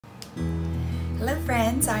Hello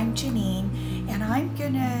friends, I'm Janine and I'm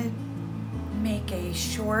gonna make a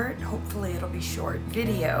short, hopefully it'll be short,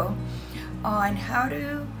 video on how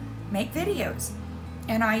to make videos.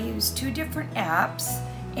 And I use two different apps,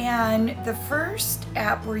 and the first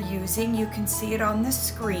app we're using, you can see it on the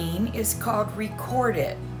screen, is called Record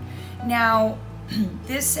It. Now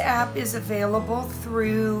this app is available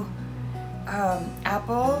through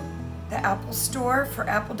Apple, the Apple Store for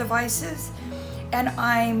Apple devices, and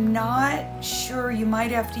I'm not sure, you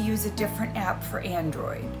might have to use a different app for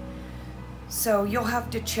Android. So you'll have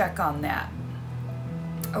to check on that.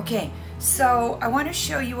 Okay, so I want to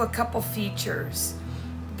show you a couple features.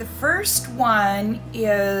 The first one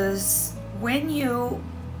is when you,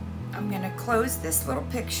 I'm going to close this little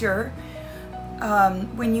picture.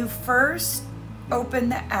 When you first open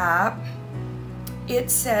the app,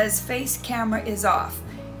 it says face camera is off.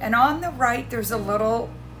 And on the right, there's a little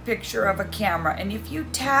picture of a camera. And if you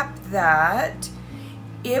tap that,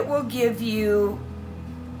 it will give you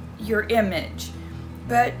your image.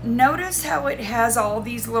 But notice how it has all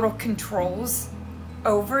these little controls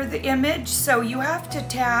over the image. So you have to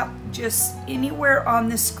tap just anywhere on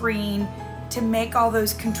the screen to make all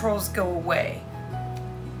those controls go away.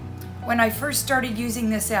 When I first started using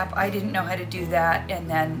this app, I didn't know how to do that, and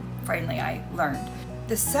then finally I learned.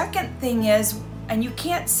 The second thing is, and you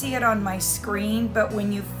can't see it on my screen, but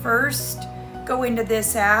when you first go into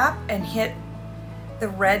this app and hit the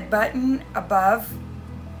red button above,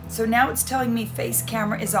 so now it's telling me face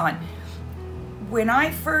camera is on. When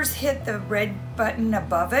I first hit the red button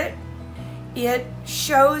above it, it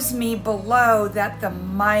shows me below that the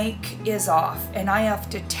mic is off, and I have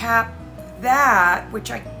to tap that,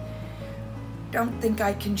 which I don't think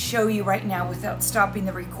I can show you right now without stopping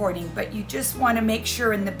the recording, but you just want to make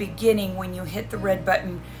sure in the beginning when you hit the red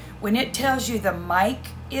button, when it tells you the mic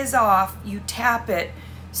is off, you tap it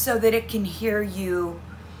so that it can hear you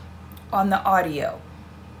on the audio.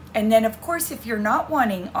 And then of course, if you're not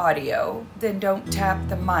wanting audio, then don't tap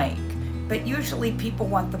the mic, but usually people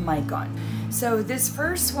want the mic on. So this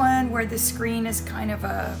first one, where the screen is kind of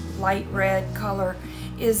a light red color,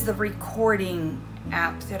 is the recording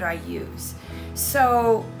app that I use.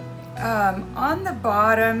 So on the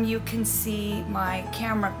bottom you can see my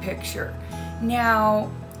camera picture. Now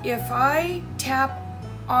if I tap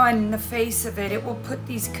on the face of it, it will put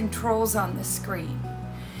these controls on the screen.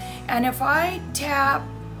 And if I tap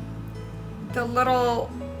the little,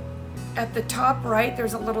 at the top right,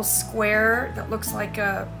 there's a little square that looks like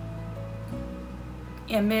a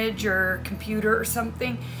image or computer or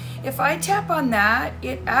something. If I tap on that,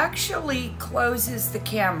 it actually closes the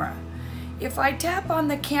camera. If I tap on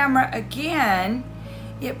the camera again,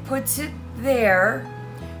 it puts it there.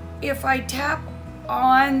 If I tap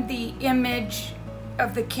on the image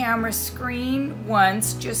of the camera screen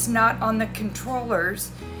once, just not on the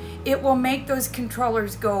controllers, it will make those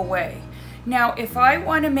controllers go away. Now, if I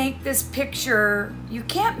want to make this picture, you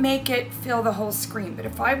can't make it fill the whole screen, but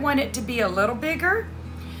if I want it to be a little bigger,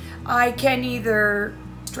 I can either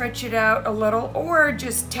stretch it out a little or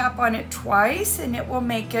just tap on it twice and it will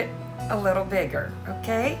make it a little bigger,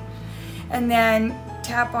 okay? And then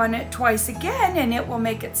tap on it twice again and it will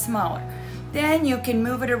make it smaller. Then you can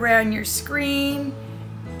move it around your screen.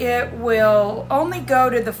 It will only go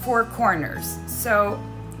to the four corners. So,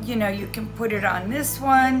 you know, you can put it on this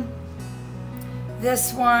one.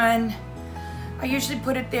 I usually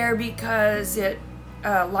put it there because it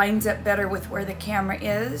lines up better with where the camera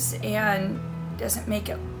is and doesn't make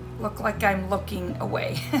it look like I'm looking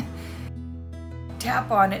away.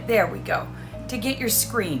 Tap on it, there we go, to get your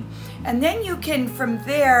screen. And then you can, from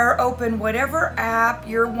there, open whatever app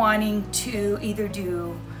you're wanting to either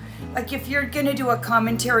do. Like if you're gonna do a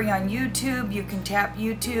commentary on YouTube, you can tap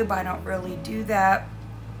YouTube. I don't really do that.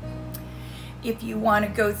 If you want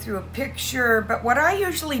to go through a picture, but what I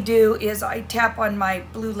usually do is I tap on my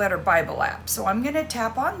Blue Letter Bible app. So I'm going to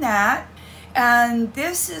tap on that, and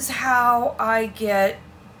this is how I get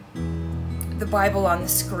the Bible on the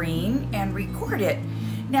screen and record it.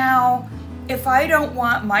 Now, if I don't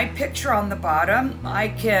want my picture on the bottom, I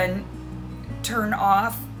can turn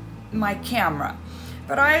off my camera,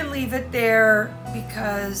 but I leave it there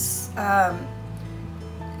because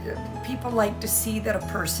people like to see that a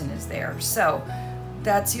person is there. So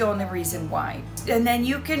that's the only reason why. And then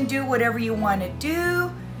you can do whatever you want to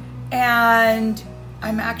do. And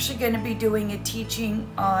I'm actually going to be doing a teaching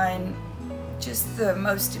on just the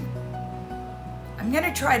most, I'm going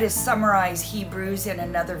to try to summarize Hebrews in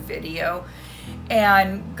another video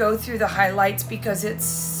and go through the highlights because it's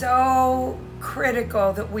so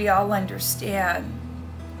critical that we all understand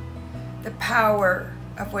the power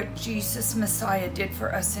of what Jesus Messiah did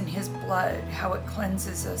for us in his blood, how it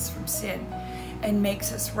cleanses us from sin and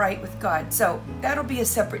makes us right with God. So that'll be a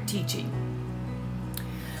separate teaching.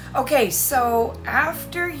 Okay, so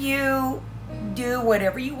after you do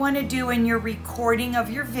whatever you want to do in your recording of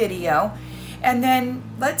your video, and then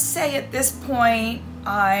let's say at this point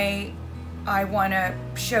I want to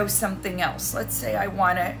show something else. Let's say I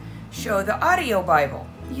want to show the audio Bible.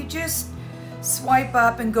 You just swipe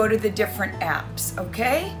up and go to the different apps,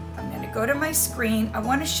 okay? I'm going to go to my screen. I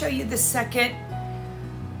want to show you the second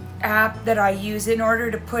app that I use in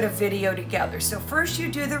order to put a video together. So first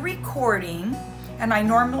you do the recording, and I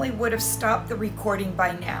normally would have stopped the recording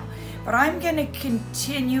by now, but I'm going to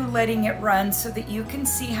continue letting it run so that you can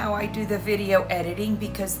see how I do the video editing,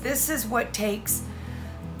 because this is what takes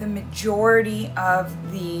the majority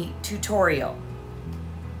of the tutorial.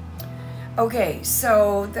 Okay,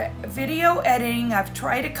 so the video editing, I've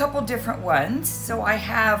tried a couple different ones. So I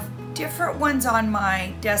have different ones on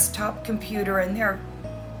my desktop computer, and they're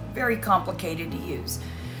very complicated to use.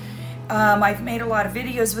 I've made a lot of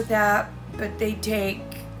videos with that, but they take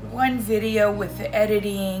one video with the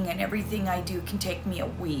editing and everything I do can take me a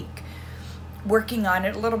week, working on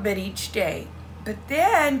it a little bit each day. But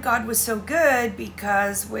then God was so good,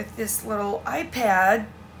 because with this little iPad,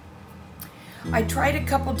 I tried a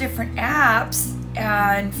couple different apps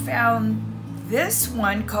and found this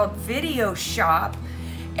one called Videoshop,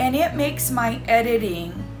 and it makes my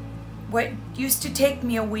editing, what used to take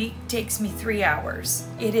me a week, takes me 3 hours.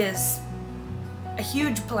 It is a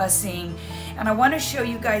huge blessing, and I want to show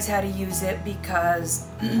you guys how to use it, because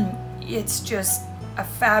it's just a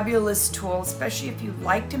fabulous tool, especially if you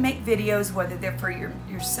like to make videos, whether they're for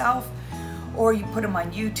yourself or you put them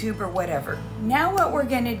on YouTube or whatever. Now what we're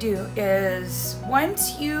going to do is,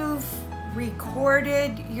 once you've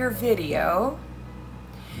recorded your video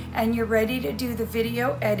and you're ready to do the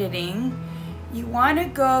video editing, you want to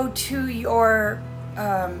go to your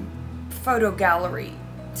photo gallery.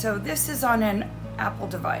 So this is on an Apple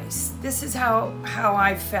device. This is how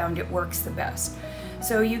I've found it works the best.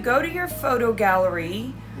 So you go to your photo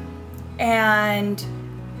gallery, and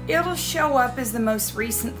it'll show up as the most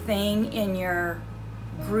recent thing in your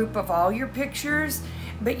group of all your pictures,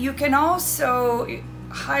 but you can also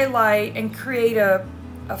highlight and create a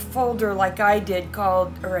folder like I did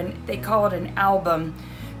called, they call it an album,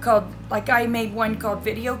 called, like I made one called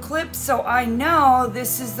video clips, so I know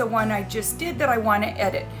this is the one I just did that I want to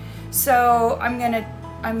edit. So I'm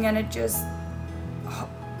gonna just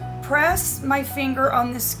press my finger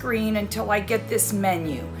on the screen until I get this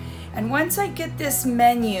menu. And once I get this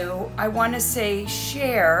menu, I want to say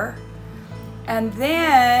share, and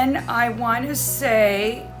then I want to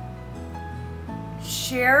say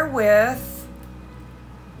share with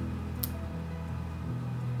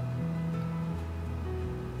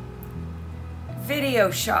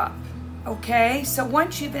Videoshop. Okay, so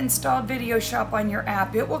once you've installed Videoshop on your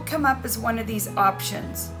app, it will come up as one of these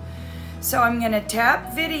options. So I'm going to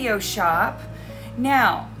tap Videoshop.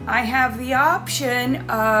 Now, I have the option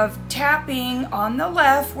of tapping on the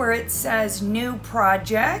left where it says New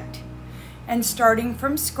Project and starting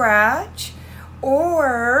from scratch,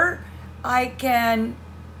 or I can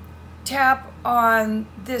tap on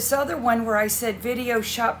this other one where I said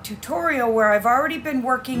Videoshop Tutorial, where I've already been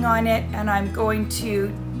working on it and I'm going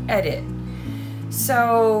to edit.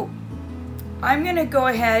 So I'm going to go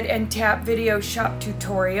ahead and tap Videoshop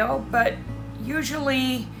Tutorial, but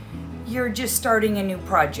usually you're just starting a new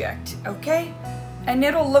project, okay? And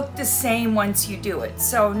it'll look the same once you do it.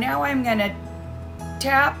 So now I'm going to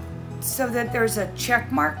tap so that there's a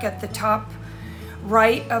check mark at the top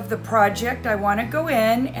right of the project I want to go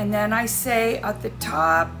in, and then I say at the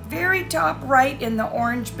top, very top right in the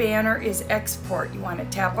orange banner is export. You want to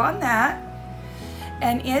tap on that,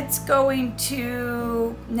 and it's going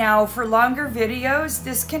to, now for longer videos,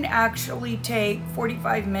 this can actually take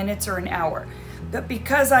 45 minutes or an hour. But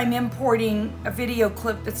because I'm importing a video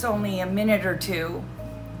clip that's only a minute or two,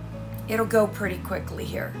 it'll go pretty quickly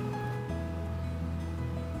here.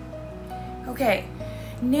 Okay,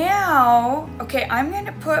 now, okay, I'm going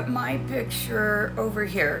to put my picture over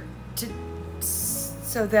here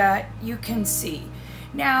so that you can see.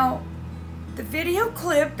 Now, the video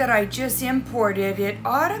clip that I just imported, it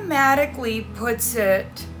automatically puts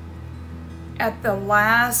it at the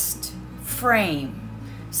last frame.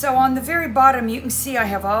 So on the very bottom, you can see I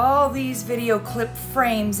have all these video clip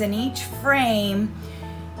frames, and each frame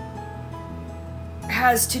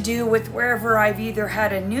has to do with wherever I've either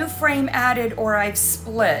had a new frame added or I've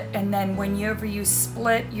split. And then whenever you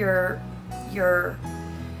split your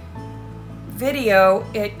video,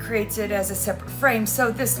 it creates it as a separate frame.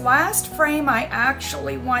 So this last frame I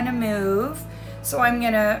actually want to move. So I'm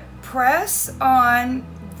going to press on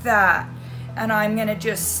that and I'm going to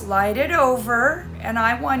just slide it over, and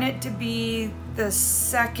I want it to be the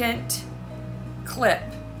second clip.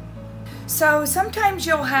 So sometimes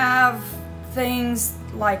you'll have things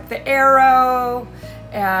like the arrow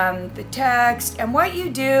and the text, and what you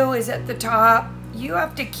do is at the top you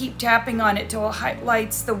have to keep tapping on it till it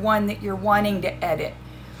highlights the one that you're wanting to edit.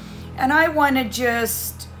 And I want to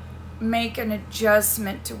just make an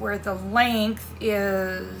adjustment to where the length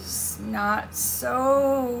is not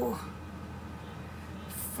so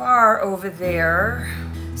far over there.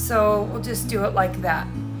 So we'll just do it like that.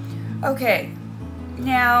 Okay,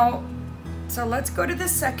 now, so let's go to the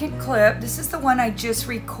second clip. This is the one I just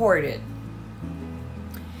recorded.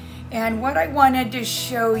 And what I wanted to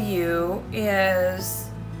show you is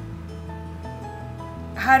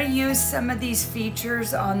how to use some of these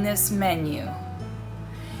features on this menu.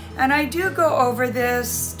 And I do go over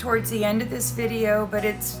this towards the end of this video, but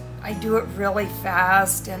I do it really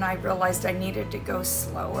fast, and I realized I needed to go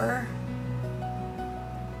slower.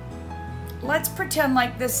 Let's pretend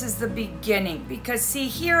like this is the beginning, because see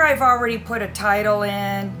here I've already put a title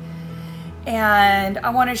in, and I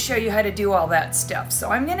want to show you how to do all that stuff. So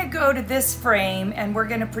I'm going to go to this frame and we're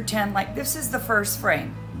going to pretend like this is the first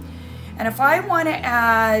frame. And if I want to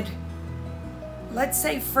add, let's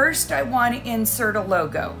say first I want to insert a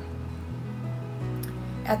logo.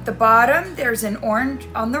 At the bottom there's an orange,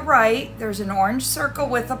 on the right there's an orange circle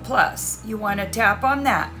with a plus. You want to tap on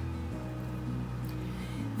that.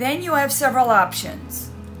 Then you have several options.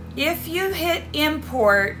 If you hit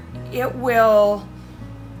import, it will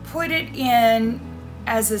put it in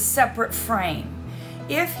as a separate frame.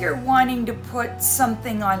 If you're wanting to put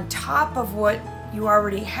something on top of what you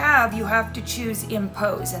already have, you have to choose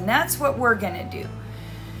impose, and that's what we're gonna do.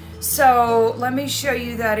 So let me show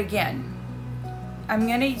you that again. I'm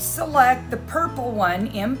gonna select the purple one,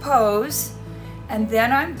 impose, and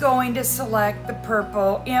then I'm going to select the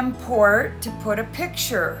purple import to put a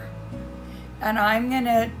picture. And I'm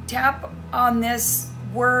gonna tap on this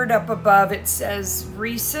word up above. It says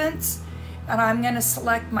recents, and I'm going to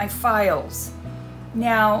select my files.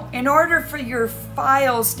 Now, in order for your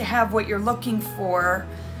files to have what you're looking for,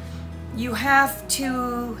 you have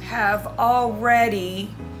to have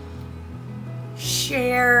already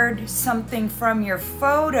shared something from your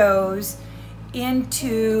photos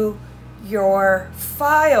into your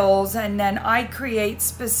files, and then I create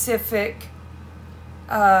specific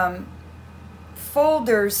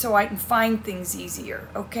folders so I can find things easier.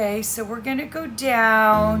 Okay, so we're gonna go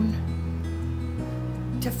down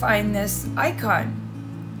to find this icon.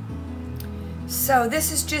 So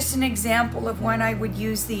this is just an example of when I would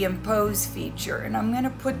use the impose feature, and I'm gonna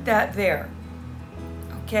put that there.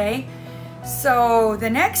 Okay, so the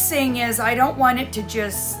next thing is I don't want it to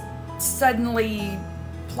just suddenly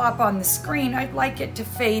plop on the screen. I'd like it to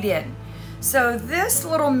fade in. So this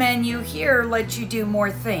little menu here lets you do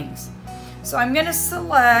more things. So I'm going to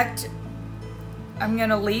select, I'm going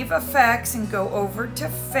to leave effects and go over to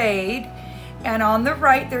fade, and on the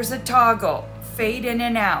right there's a toggle, fade in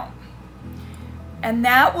and out. And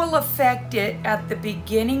that will affect it at the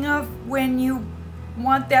beginning of when you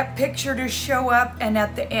want that picture to show up and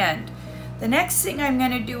at the end. The next thing I'm going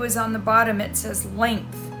to do is on the bottom it says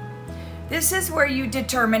length. This is where you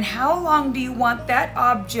determine how long do you want that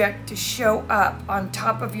object to show up on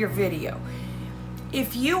top of your video.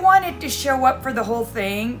 If you want it to show up for the whole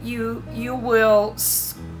thing, you will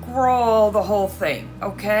scroll the whole thing,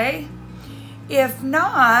 okay? If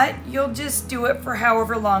not, you'll just do it for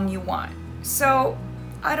however long you want. So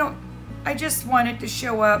I just want it to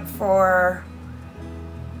show up for,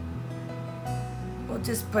 we'll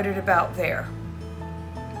just put it about there,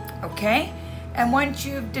 okay? And once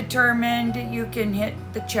you've determined, you can hit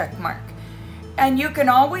the check mark. And you can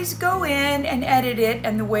always go in and edit it,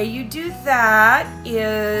 and the way you do that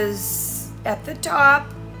is at the top.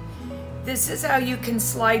 This is how you can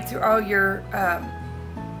slide through all your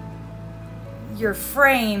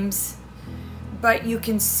frames, but you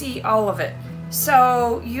can see all of it.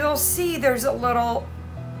 So you'll see there's a little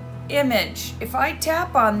image. If I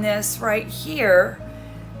tap on this right here,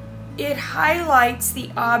 it highlights the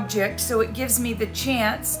object, so it gives me the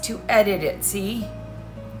chance to edit it, see?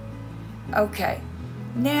 Okay,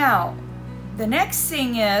 now the next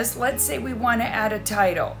thing is, let's say we want to add a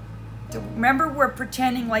title. So remember, we're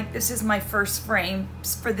pretending like this is my first frame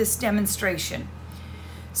for this demonstration.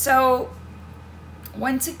 So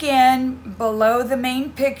once again, below the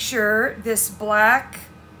main picture, this black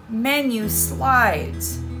menu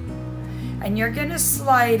slides. and you're gonna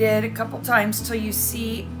slide it a couple times till you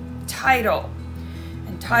see title.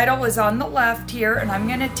 And title is on the left here, and I'm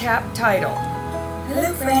gonna tap title.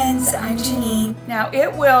 Hello friends, I'm Janine. Now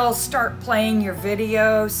it will start playing your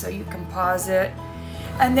video so you can pause it.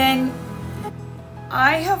 And then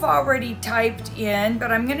I have already typed in,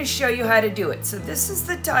 but I'm gonna show you how to do it. So this is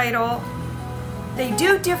the title. They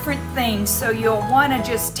do different things, so you'll wanna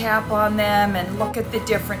just tap on them and look at the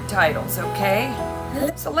different titles, okay?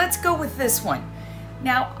 So let's go with this one.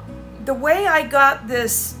 Now, the way I got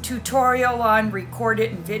this tutorial on Record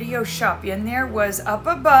It in Videoshop in there was up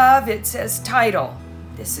above, it says title.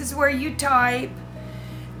 This is where you type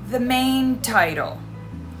the main title,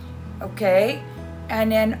 okay? And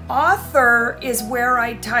then author is where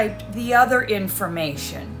I typed the other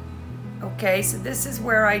information, okay? So this is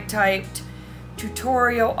where I typed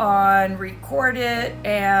tutorial on Record It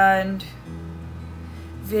and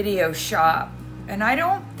Videoshop. And I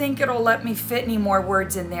don't think it'll let me fit any more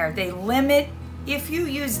words in there. They limit, if you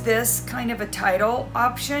use this kind of a title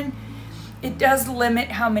option, it does limit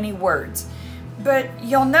how many words. But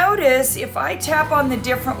you'll notice if I tap on the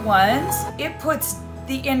different ones, it puts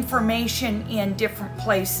the information in different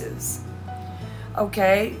places.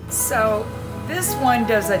 Okay, so this one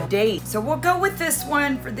does a date. So we'll go with this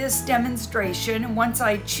one for this demonstration. And once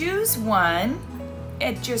I choose one,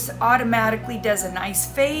 it just automatically does a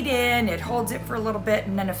nice fade in, it holds it for a little bit,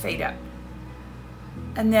 and then a fade out.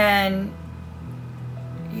 And then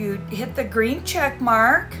you hit the green check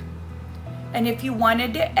mark, and if you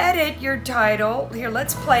wanted to edit your title, here,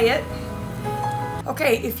 let's play it.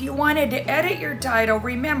 Okay, if you wanted to edit your title,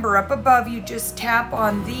 remember up above you just tap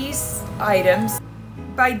on these items.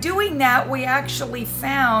 By doing that, we actually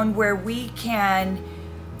found where we can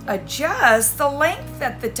adjust the length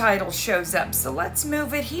that the title shows up. So let's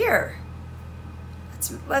move it here.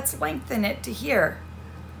 Let's lengthen it to here,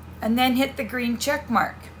 and then hit the green check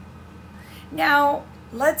mark. Now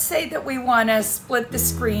let's say that we want to split the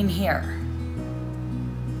screen here.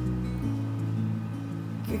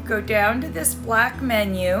 You go down to this black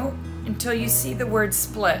menu until you see the word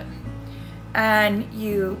split, and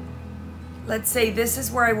let's say this is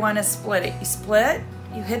where I want to split it. You split,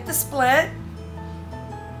 you hit the split,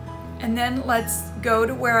 and then let's go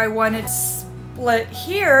to where I want to split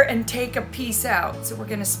here and take a piece out. So we're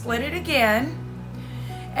going to split it again.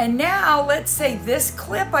 And now let's say this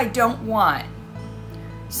clip I don't want.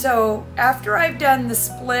 So after I've done the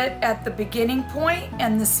split at the beginning point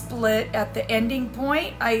and the split at the ending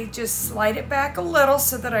point, I just slide it back a little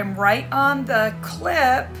so that I'm right on the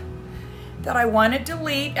clip that I want to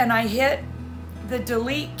delete, and I hit the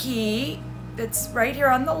delete key that's right here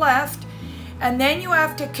on the left. And then you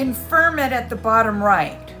have to confirm it at the bottom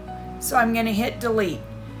right. So I'm going to hit delete.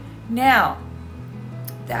 Now,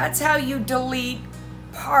 that's how you delete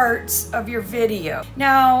parts of your video.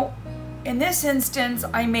 Now, in this instance,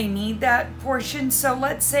 I may need that portion. So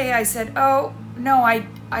let's say I said, oh, no,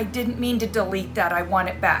 I didn't mean to delete that. I want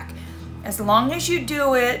it back. As long as you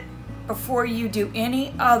do it before you do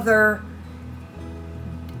any other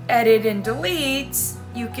edit and deletes,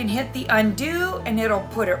 you can hit the undo and it'll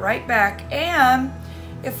put it right back. And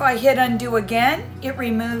if I hit undo again, it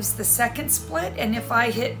removes the second split. And if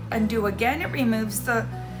I hit undo again, it removes the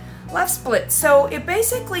left split. So it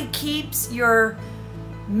basically keeps your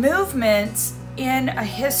movements in a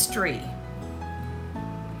history.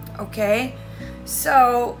 Okay,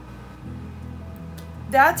 so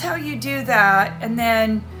that's how you do that. And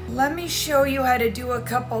then let me show you how to do a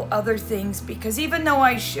couple other things, because even though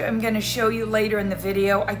I'm going to show you later in the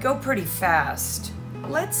video, I go pretty fast.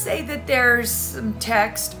 Let's say that there's some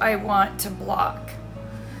text I want to block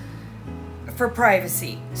for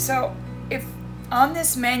privacy. So if on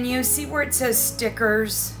this menu, see where it says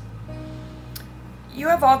stickers? You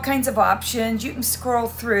have all kinds of options. You can scroll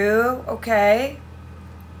through, okay?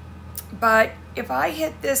 But if I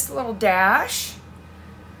hit this little dash,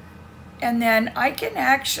 and then I can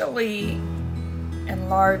actually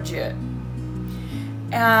enlarge it.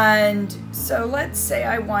 And so let's say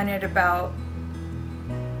I want it about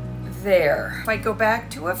there. If I go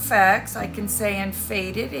back to effects, I can say and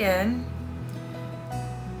fade it in.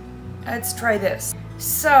 Let's try this.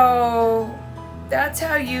 So that's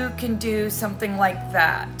how you can do something like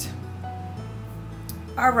that.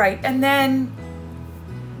 All right, and then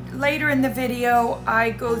later in the video,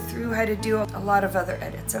 I go through how to do a lot of other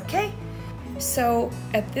edits, okay? So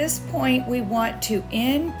at this point, we want to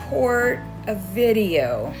import a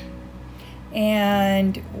video.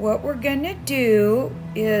 And what we're gonna do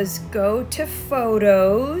is go to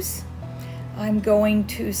Photos. I'm going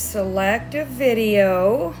to select a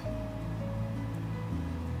video.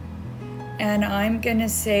 and I'm gonna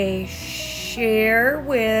say share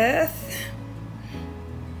with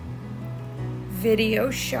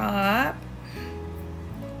Videoshop.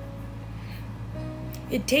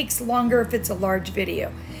 It takes longer if it's a large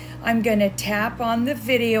video. I'm gonna tap on the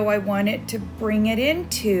video I want it to bring it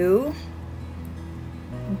into,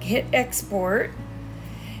 hit export,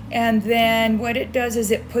 and then what it does is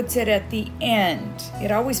it puts it at the end.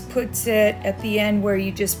 It always puts it at the end where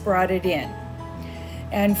you just brought it in.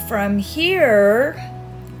 And from here,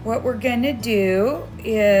 what we're gonna do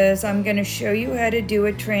is I'm gonna show you how to do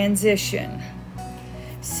a transition.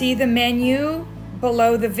 See the menu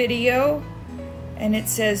below the video? And it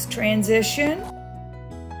says transition.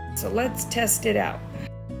 So let's test it out.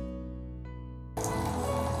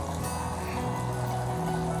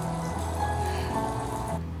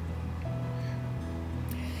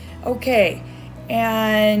 Okay,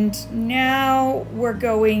 and now we're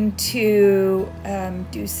going to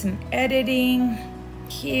do some editing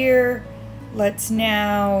here. Let's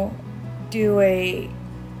now do a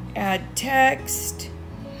add text.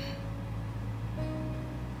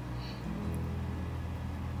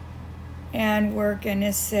 And we're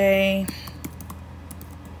gonna say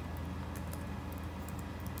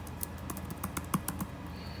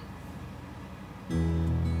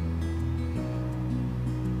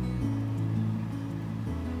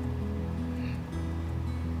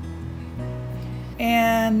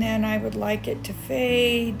and then I would like it to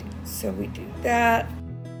fade, so we do that.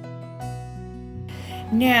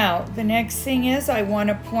 Now, the next thing is I want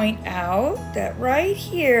to point out that right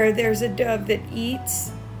here there's a dove that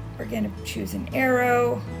eats. We're going to choose an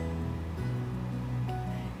arrow,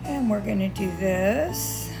 and we're going to do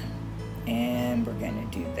this, and we're going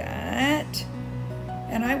to do that,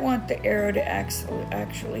 and I want the arrow to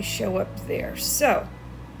actually show up there. So,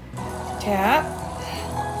 tap,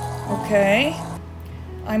 okay.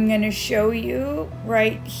 I'm going to show you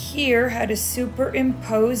right here how to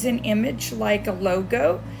superimpose an image like a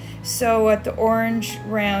logo. So at the orange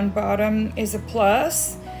round bottom is a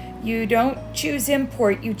plus. You don't choose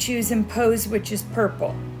import, you choose impose, which is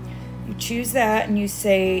purple. You choose that and you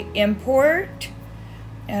say import,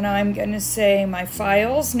 and I'm going to say my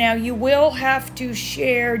files. Now you will have to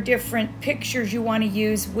share different pictures you want to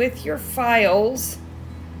use with your files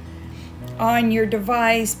on your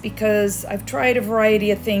device, because I've tried a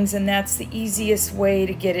variety of things and that's the easiest way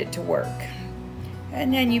to get it to work.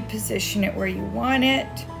 And then you position it where you want it.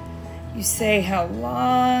 You say how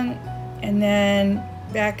long, and then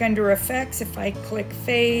back under effects, if I click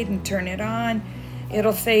fade and turn it on,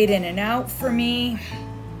 it'll fade in and out for me.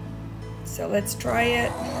 So let's try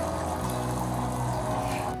it.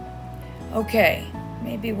 Okay,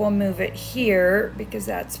 maybe we'll move it here because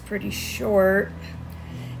that's pretty short.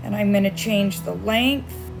 And I'm going to change the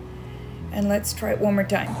length, and let's try it one more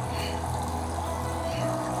time.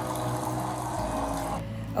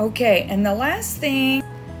 Okay, and the last thing,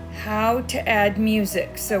 how to add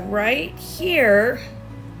music. So right here,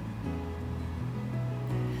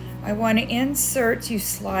 I want to insert, you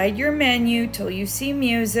slide your menu till you see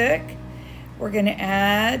music. We're going to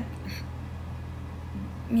add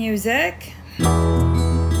music.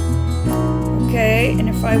 Okay, and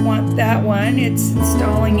if I want that one, it's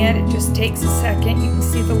installing it. It just takes a second. You can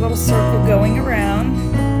see the little circle going around.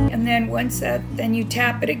 And then once that, then you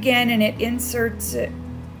tap it again and it inserts it.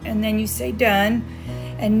 And then you say done.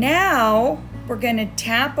 And now we're going to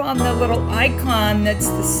tap on the little icon that's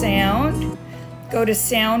the sound. Go to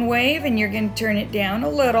sound wave and you're going to turn it down a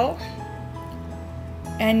little.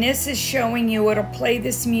 And this is showing you it'll play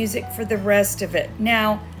this music for the rest of it.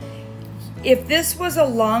 Now, if this was a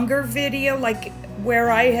longer video, like where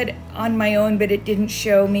I had on my own, but it didn't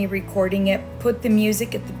show me recording it, put the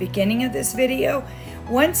music at the beginning of this video.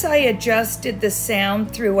 Once I adjusted the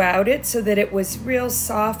sound throughout it so that it was real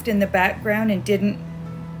soft in the background and didn't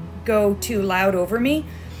go too loud over me,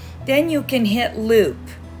 then you can hit loop.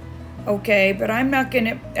 Okay, but I'm not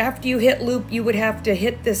gonna, after you hit loop, you would have to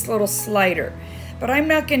hit this little slider. But I'm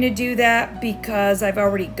not gonna do that because I've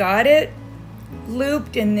already got it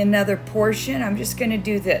looped in another portion. I'm just going to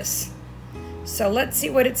do this. So let's see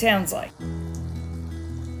what it sounds like.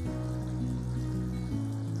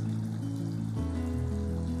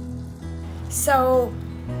 So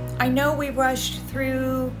I know we rushed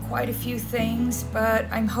through quite a few things, but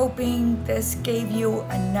I'm hoping this gave you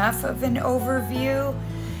enough of an overview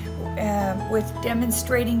with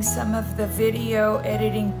demonstrating some of the video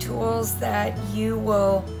editing tools that you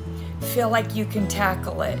will feel like you can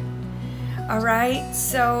tackle it. All right,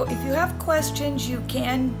 so if you have questions, you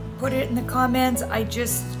can put it in the comments. I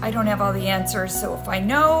don't have all the answers, so if I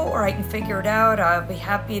know or I can figure it out, I'll be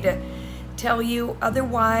happy to tell you.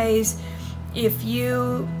 Otherwise, If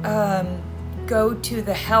you go to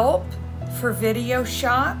the help for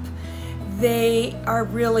Videoshop, they are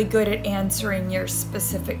really good at answering your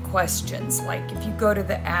specific questions. Like if you go to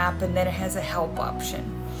the app and then it has a help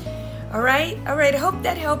option. All right, I hope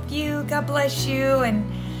that helped you. God bless you,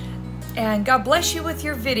 and God bless you with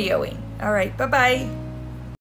your videoing. All right, bye-bye.